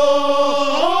wants more.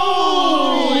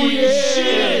 Oh, yeah.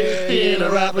 Shit. He ain't a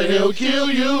rapper, he'll kill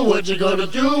you. What you gonna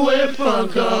do when fun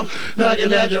come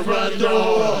knocking at your front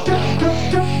door? Everybody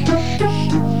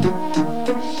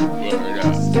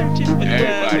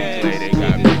say they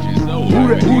got bitches.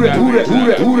 Who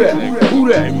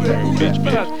that?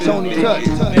 Tony Touch.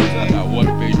 What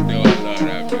bitch do I love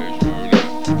that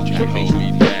bitch? Try to hold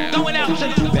me down. Going out to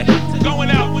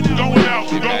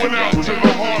the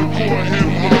hardcore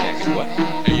hip-hop.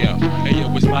 Hey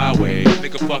yo, it's my way.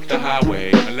 Nigga, fuck the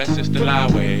highway. Unless it's the lie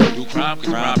way. Do crime, cause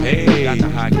crime pays. Got the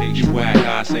high kicks, you whack,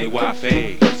 I say why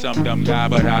fade. Some dumb guy,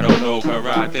 but I don't know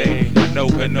karate. I know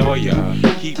Panoia.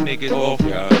 Keep niggas off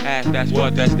ya. Ask that's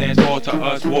what that stands for to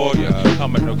us warrior.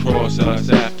 Coming across us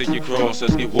after you cross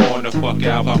us. Get worn the fuck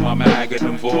out by my mag and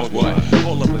them boys. What?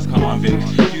 All of us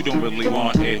convicts. You don't really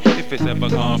want it. If it's ever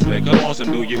conflict, I want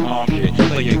some do you harm shit.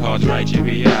 Play your cards right, you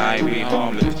be high, be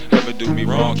harmless. Never do me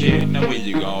wrong, kid. Now where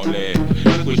you gon' live?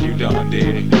 Look what you done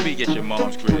did. Be at your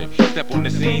mom's crib. Step on the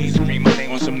scene, scream my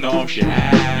name on some norm shit. You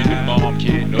the mom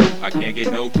kid, no, I can't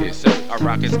get no kiss. So I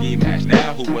rock a ski mask.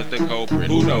 Now who was the culprit?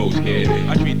 Who knows, kid?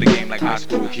 I treat the game like high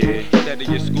school kid. Instead of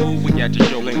your school, we got your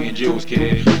show and juice,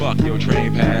 kid. Fuck your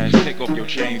train pass, take off your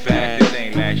chain fast. This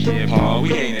ain't last year, Paul.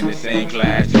 We ain't in the same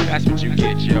class. That's what you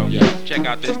get, yo. Check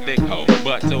out this thick hoe,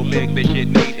 butt so big this shit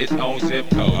need its own zip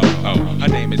code. Oh, her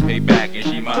name is Payback and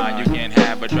she mine. You can't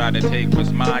have her try to take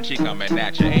what's mine. She coming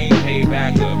at you, ain't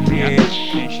payback up,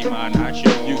 bitch. And she mine not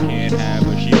you. You can't have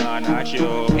her, she mine not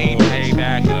you. Ain't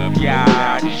payback up,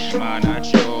 yeah. She mine not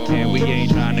you. And we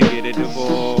ain't trying to get a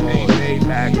divorce. Ain't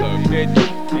payback up, bitch.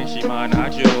 And she mine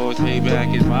not yours.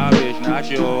 Payback is my bitch, not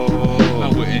yours. I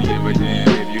wouldn't give a damn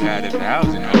if you had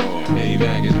 1,000 hoes.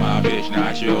 Payback is my bitch,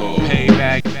 not yours.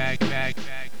 Payback, back.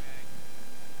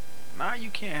 Nah, you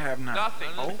can't have nothing.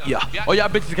 Yeah. Oh, y'all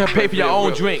bitches can pay for your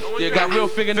own drink. You got real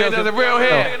fingernails and real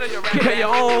hair. You pay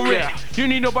your own rent. You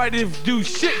need nobody to do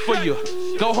shit for you.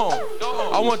 Go home.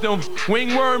 I want them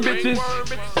wingworm bitches,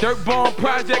 dirt bomb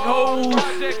project hoes.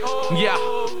 Yeah.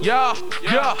 Yeah,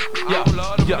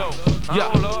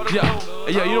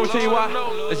 you know what I'm saying why?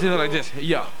 It's just like this.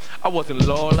 Yeah. I wasn't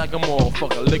low like a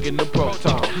motherfucker licking the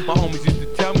proton. My homies used to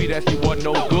tell me that she wasn't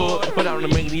no good, but I'm the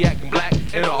maniac and black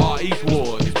in the R-East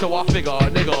Ward. So I figure a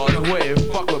nigga wouldn't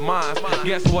fuck with mine.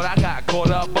 Guess what? I got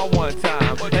caught up by one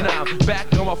time, and I'm back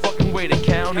on my fucking way to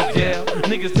county jail.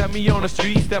 Niggas tell me on the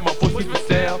streets that my pussy for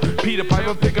sale. Peter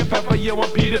Piper, pick a pepper, yo,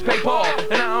 I'm Peter pay Paul.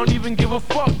 And I don't even give a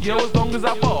fuck, yo, as long as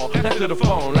I ball. Answer the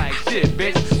phone like shit,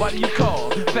 bitch, why do you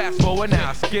call? Fast forward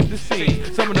now, skip the scene.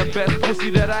 Some of the best pussy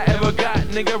that I ever got,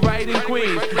 nigga, right in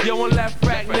Queens. Yo, on left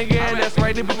rack, nigga, and that's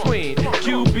right in between.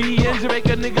 QB and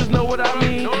Jamaica niggas know what I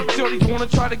mean. Shorties wanna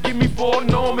try to get me for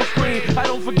enormous screen. I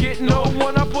don't forget no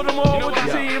one, I put them all with the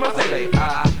team. I say,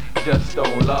 I just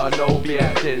don't love no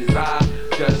bitches. I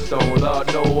just don't love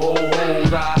no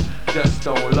hoes. I just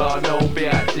don't love no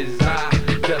bitches. I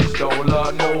just don't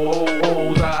love no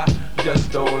hoes. I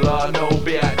just don't love no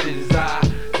bitches. I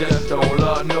just don't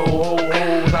love no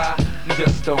hoes. I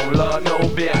just don't love no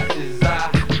bitches. I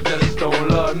just don't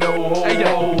love no hoes. Hey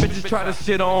yo, bitches try to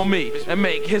shit on me and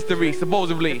make history,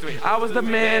 supposedly. I was the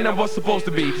man I was supposed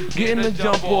to be. Getting the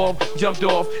jump off, jumped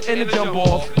off, and the jump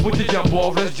off. With the jump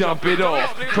off, let's jump it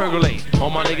off. Percolate, all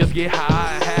my niggas get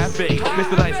high, half baked.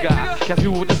 Mr. Nice Guy, catch me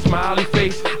with a smiley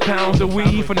face. Pounds of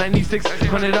weed for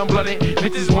 9600 unblooded.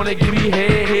 Bitches wanna give me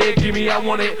head, give me I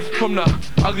want it. From the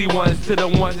ugly ones to the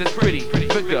ones that's pretty.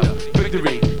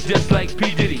 Victory, just like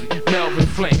P. Diddy. Melvin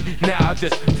Flame, now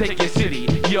just take your city.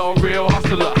 You're a real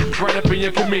hustler, right up in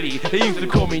your committee. They used to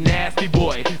call me Nasty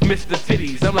Boy, Mr.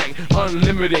 Titties. I'm like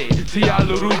unlimited to y'all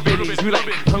little bitties. We like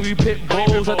hungry pit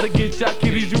bulls, have to get y'all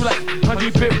kitties. You like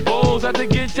hungry pit bulls, have to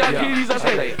get y'all kitties. I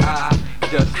say, I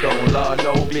just don't love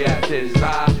no bitches.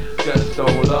 I just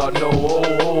don't love no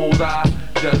hoes. I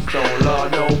just don't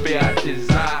love no bitches.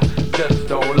 I just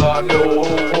don't love no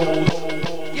hoes.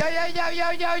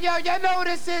 Yo, you know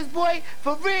this is, boy,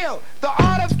 for real. The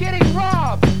art of getting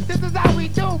robbed. This is how we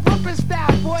do, Brooklyn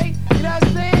style, boy. You know what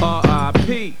I'm saying?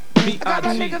 R.I.P. B.I.G.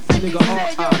 Nigga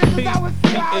R.I.P.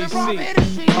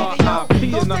 B.A.C. R.I.P.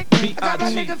 enough B.I.G.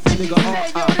 Nigga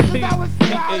R.I.P.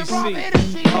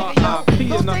 B.A.C. R.I.P.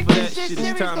 enough of that shit.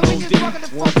 It's time no D.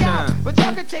 One time. But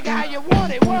y'all can take it how you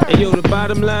want it. Word. Hey yo, the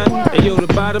bottom line. Hey yo,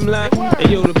 the bottom line. Hey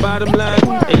yo, the bottom line.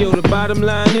 Hey yo, the bottom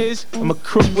line is I'm a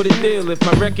crook with a deal. If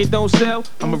my record don't sell,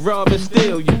 I'm a rob and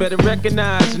steal. You better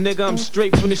recognize, nigga, I'm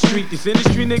straight from the street. These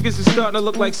industry niggas is starting to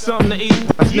look like something to eat.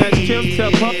 I snatch Kim,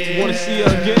 tell Puff, you wanna see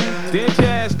her again? Dance your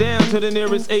ass down to the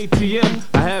nearest ATM.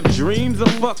 I have dreams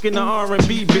of fucking the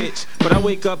R&B bitch, but I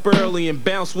wake up early and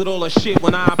bounce with all the shit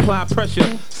when I apply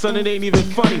pressure. Son, it ain't even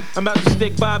funny. I I'm about to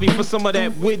stick Bobby for some of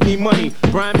that Whitney money.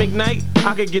 Brian McKnight,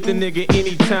 I could get the nigga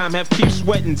anytime. Have keep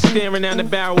sweating, staring down the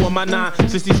barrel of my 9.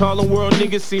 Since these Harlem World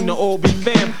niggas seem to all be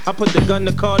fam, I put the gun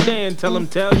to Cardan, tell him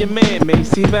tell your man,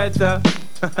 Macy better.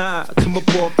 Come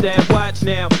up off that watch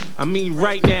now. I mean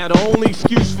right now, the only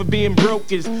excuse for being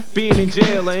broke is being in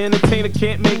jail. An entertainer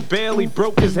can't make bail, he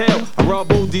broke as hell. I rob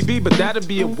ODB, but that'd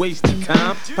be a waste of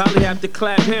time. Probably have to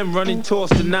clap him, running toss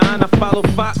to 9. I follow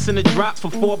Fox in the drop for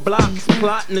 4 blocks.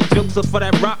 Plotting the jokes up for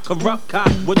that rock corrupt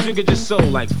cop. What jigger just sold?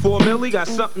 Like 4 milli? Got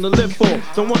something to live for.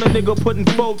 Don't want a nigga putting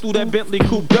foe through that Bentley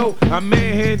coupe dough. I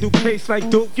manhandle case like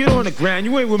dope. Get on the ground,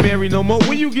 you ain't with Mary no more.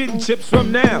 Where you getting chips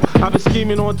from now? I've been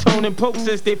scheming on Tone and Poke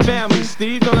since they found me.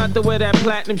 Steve, don't have to wear that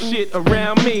platinum shit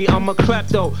around me. I'm a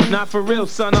klepto, not for real,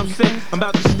 son, I'm sick. I'm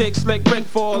about to stick slick Rick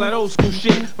for all that old school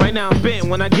shit. Right now I'm bent.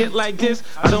 When I get like this,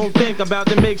 I don't think I'm about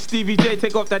to make Stevie J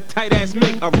take off that tight ass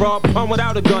mic. I rob pun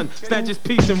without a gun, snatch his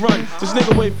piece and run. This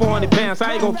nigga weigh 400 pounds,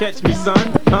 how you gon' catch me,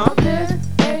 son? Huh? This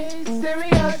ain't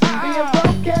serious. Being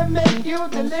broke can make you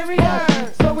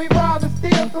delirious. So we rob and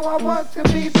steal, so I want to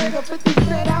be bigger. 50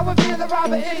 Cent, I would be the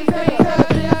robber anything.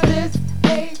 This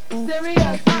ain't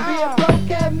serious. Being broke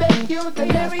can make you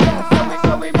delirious.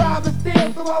 So we rob and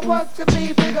steal, so I want to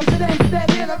be bigger. 50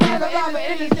 Cent, he'll be the robber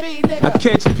anything, nigga. I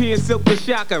catch P and Silk the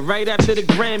Shaka right after the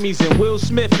Grammys, and Will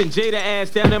Smith and Jada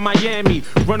ass down in Miami.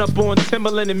 Run up on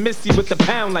Timberland and Missy with the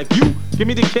pound like you. Give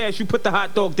me the cash, you put the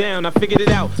hot dog down. I figured it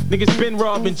out. Niggas been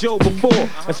robbing Joe before.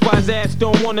 That's why his ass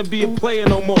don't wanna be a player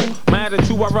no more. My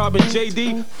attitude while robbing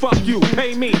JD, fuck you,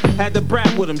 pay me. Had the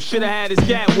brat with him, shoulda had his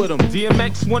gap with him.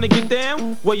 DMX wanna get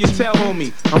down? Well, you tell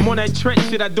homie. I'm on that Trent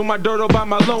shit, I do my dirt all by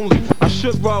my lonely. I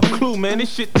should rob Clue, man, this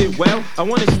shit did well. I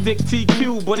wanna stick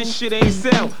TQ, but this shit ain't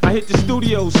sell. I hit the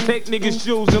studios, take niggas'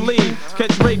 jewels and leave.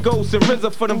 Catch Ray Ghost and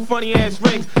RZA for them funny ass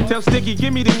rings. Tell Sticky,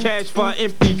 give me the cash for an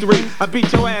MP3. I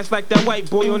beat your ass like that white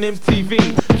boy on MTV.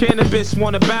 Cannabis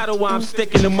wanna battle while I'm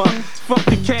sticking them up. Fuck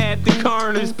the cab, the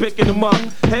coroner's picking them up.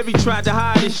 Heavy tried to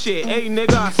hide his shit. Hey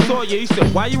nigga, I saw you. He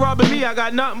said, why you robbing me? I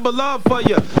got nothing but love for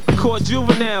you. Caught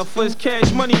Juvenile for his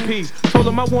cash money piece. Told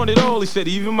him I wanted all. He said,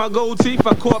 even my gold teeth.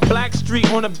 I caught Black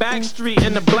Street on the back street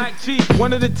in the black Jeep.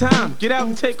 One at a time, get out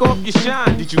and take off your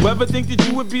shine. Did you ever think that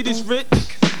you would be this rich?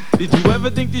 Did you ever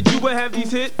think that you would have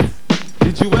these hits?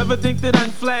 Did you ever think that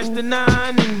I'd flash the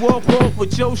 9 and walk off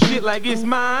with your shit like it's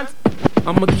mine?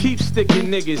 I'ma keep sticking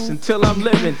niggas until I'm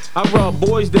living. I rob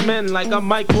boys to men like I'm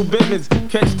Michael Bivins.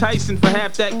 Catch Tyson for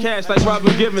half that cash like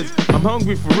Robin Givens. I'm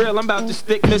hungry for real, I'm about to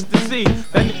stick Mr. C.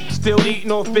 That nigga still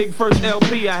eating off Big First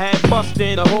LP. I had Busta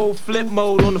in the whole flip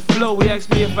mode on the flow. He asked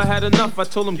me if I had enough, I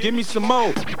told him give me some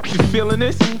more. You feeling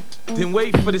this? Then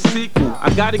wait for the sequel. I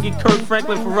gotta get Kurt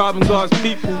Franklin for robbing God's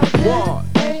people. War.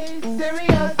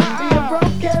 Serious, being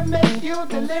broke can make you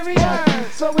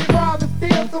delirious. So we rob and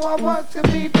steal, so I want to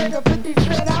be bigger. 50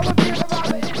 Cent, I would be the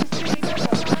robber industry.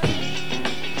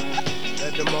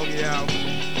 Let the monkey out.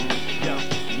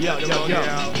 Yo, it's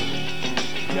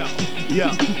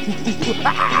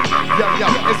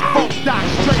Funk Doc,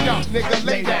 straight up, nigga,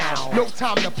 lay down. No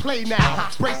time to play now.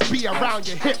 Brace be around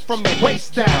your hip from the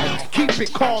waist down. Keep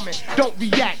it calm and don't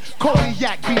react.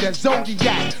 Cognac be the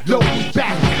Zodiac. Load me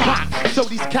back, cock, so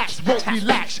these cats won't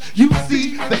relax. You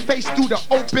see the face through the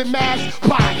open mask.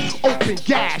 Body, open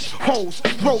gash. Hoes,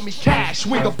 throw me cash.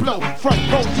 Wing a blow, front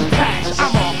row to cash.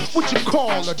 I'm a, what you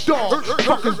call a dog.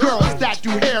 Fucking girls that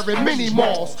do hair in mini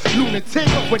malls. Lunatic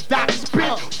with Doc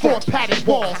spit, 4 padded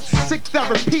walls. Sick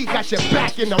therapy got your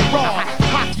back in the raw.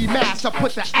 Hockey mask, I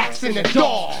put the axe in the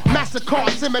door. Massacre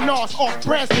seminars off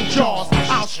Branson jaws.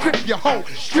 I'll strip your hoe,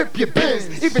 strip your biz.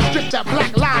 Even strip that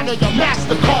black line on your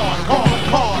MasterCard.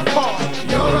 Card.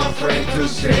 You're afraid to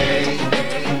say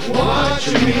what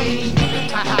you mean.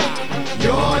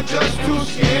 You're just too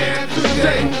scared to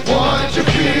say what you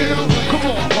feel. Come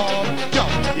on, Paul. Yo.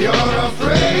 You're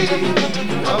afraid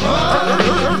of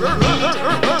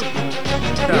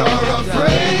You're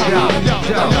afraid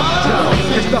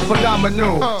It's the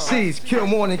phenomenal. C's kill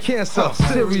more than cancer.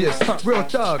 Serious, real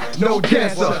thug, no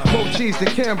dancer. More cheese than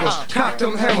cameras, cock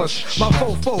them hammers. My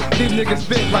fofo, these niggas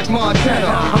big like Montana.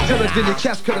 I'm telling than the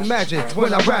cats could imagine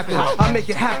when I'm rapping. I make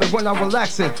it happen when I'm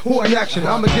relaxing. Who in action?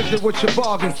 I'ma give you what you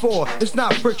bargained for. It's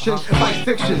not friction, like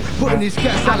fiction. Putting these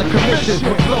cats out of commission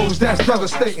with flows that's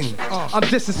devastating. I'm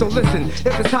dissing, so listen.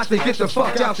 If it's hot, they get the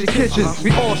fuck out the kitchen.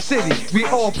 We all city, we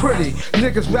all pretty.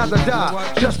 Niggas rather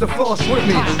die just to floss with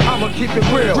me. I'ma keep it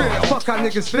real. Fuck how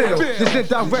niggas feel. This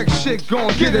indirect shit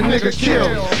gon' get a nigga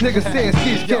killed. Niggas saying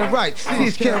C's can't write,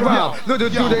 C's can't rhyme. Little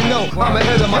do they know I'm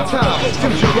ahead of my time.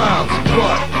 Future rhymes,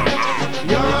 but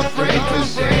you're afraid to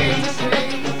say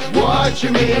what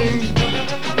you mean.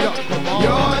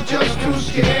 You're just too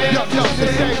scared to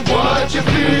say what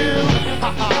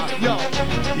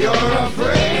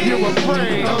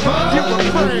afraid. You're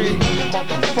afraid.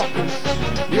 Motherfuckers.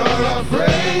 You're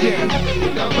afraid.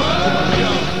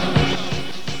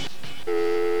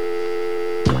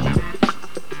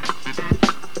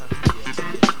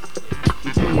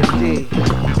 EPMD.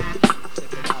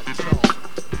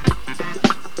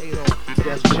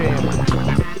 That's jam.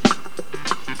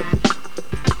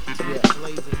 Yeah,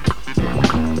 blazing.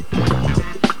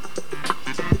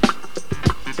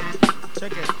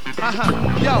 Check it.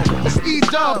 Yo, it's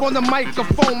E-Dub on the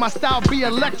microphone, my style be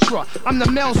Electra. I'm the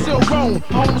Mel Silrone,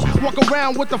 Holmes walk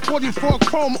around with the 44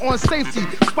 chrome on safety,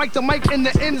 spike the mic in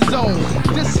the end zone.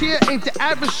 This here ain't the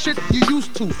average shit you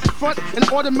used to. Front and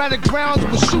automatic rounds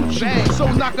will shoot you, so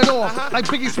knock it off. Like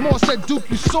Biggie Small said, Duke,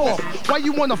 you soft. Why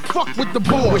you wanna fuck with the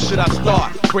boy? Where should I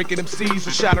start? Breaking MCs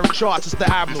and shattering charts, it's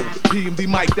the Avenue. PMD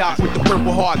mic'd out with the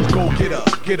purple heart to go get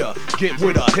her, get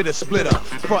with her, hit her, split her,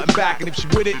 front and back, and if she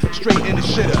with it, straight in the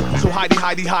shitter. So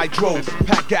Heidi, hydro,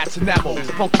 pack gats and ammo,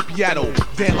 funky piano,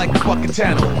 dance like the fucking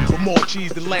Tano, with more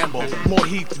cheese than Lambo, more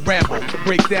heat than Rambo,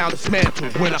 break down, dismantle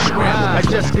when I scramble. I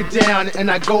just get down and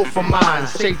I go for mine.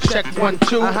 Say check 1,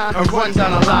 2, and run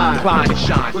down the line. Climb and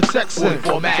shine, with Texan,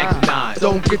 44 mags and 9.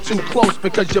 Don't get too close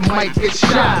because you might get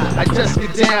shot. I just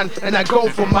get down and I go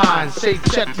for mine. Say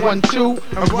check 1, 2,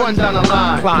 and run down the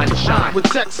line. Climb and shine, with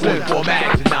Texan, 44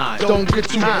 mags and 9. Don't get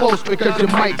too close because you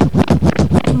might.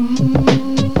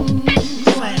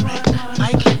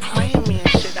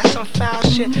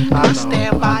 Shit. I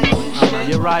stand by you and shit.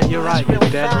 You're right, you're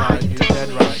dead right.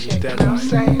 That's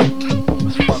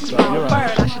fucked up, you're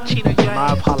right. I should cheat on your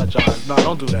I apologize. No,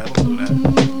 don't do that.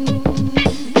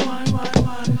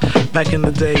 Back in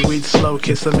the day, we'd slow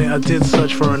kiss. I did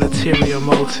search for an ulterior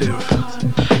motive.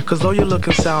 Cause though you look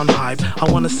and sound hype, I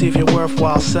wanna see if you're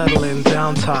worthwhile settling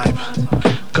down type.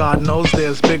 God knows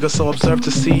there's bigger, so observe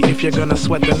to see if you're gonna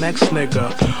sweat the next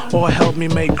nigga. Or help me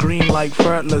make green like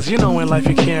fertilers. You know in life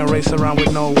you can't race around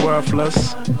with no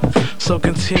worthless. So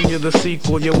continue the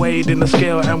sequel, you weighed in the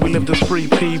scale and we lived as free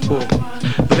people.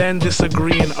 Then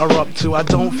disagreeing are up to, I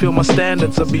don't feel my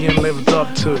standards are being lived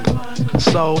up to.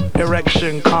 So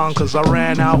erection conquers, I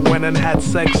ran out, went and had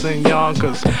sex in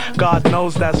Yonkers. God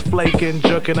knows that's flaking,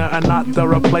 jerking her, and not the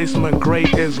replacement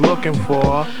great is looking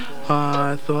for.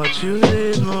 I thought you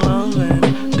didn't love it,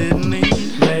 didn't he?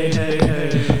 Hey, hey,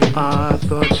 hey. I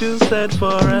thought you said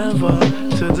forever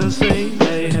to deceive.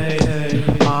 Hey, hey, hey.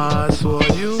 I swore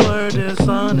you were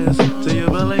dishonest. Do you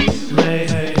believe? Hey,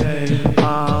 hey, hey.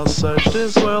 I'll search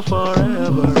this world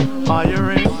forever. Are you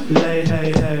real? Hey,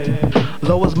 hey, hey.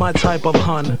 Though was my type of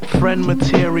hun, friend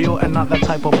material and not that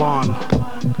type of bond.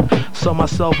 So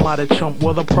myself might have chumped.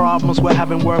 Were the problems we're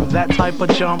having worth that type of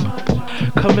jump?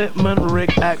 Commitment,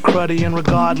 Rick at cruddy, and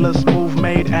regardless, move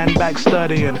made and back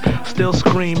studying. Still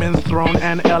screaming, throne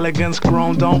and elegance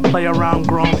grown. Don't play around,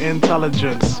 grown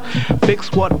intelligence.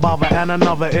 Fix what bother and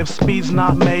another. If speed's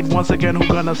not made, once again, who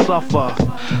gonna suffer?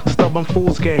 Stubborn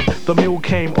fool's game. The mule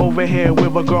came over here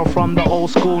with a girl from the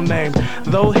old school name.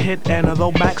 Though hit and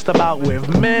though maxed about with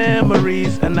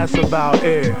memories, and that's about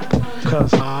it.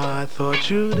 Cause I thought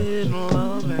you didn't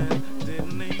love it,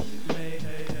 didn't he? Hey,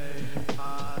 hey, hey.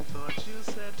 I thought you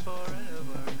said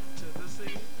forever to the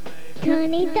sea.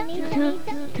 Tony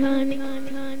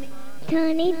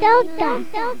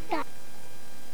Dota.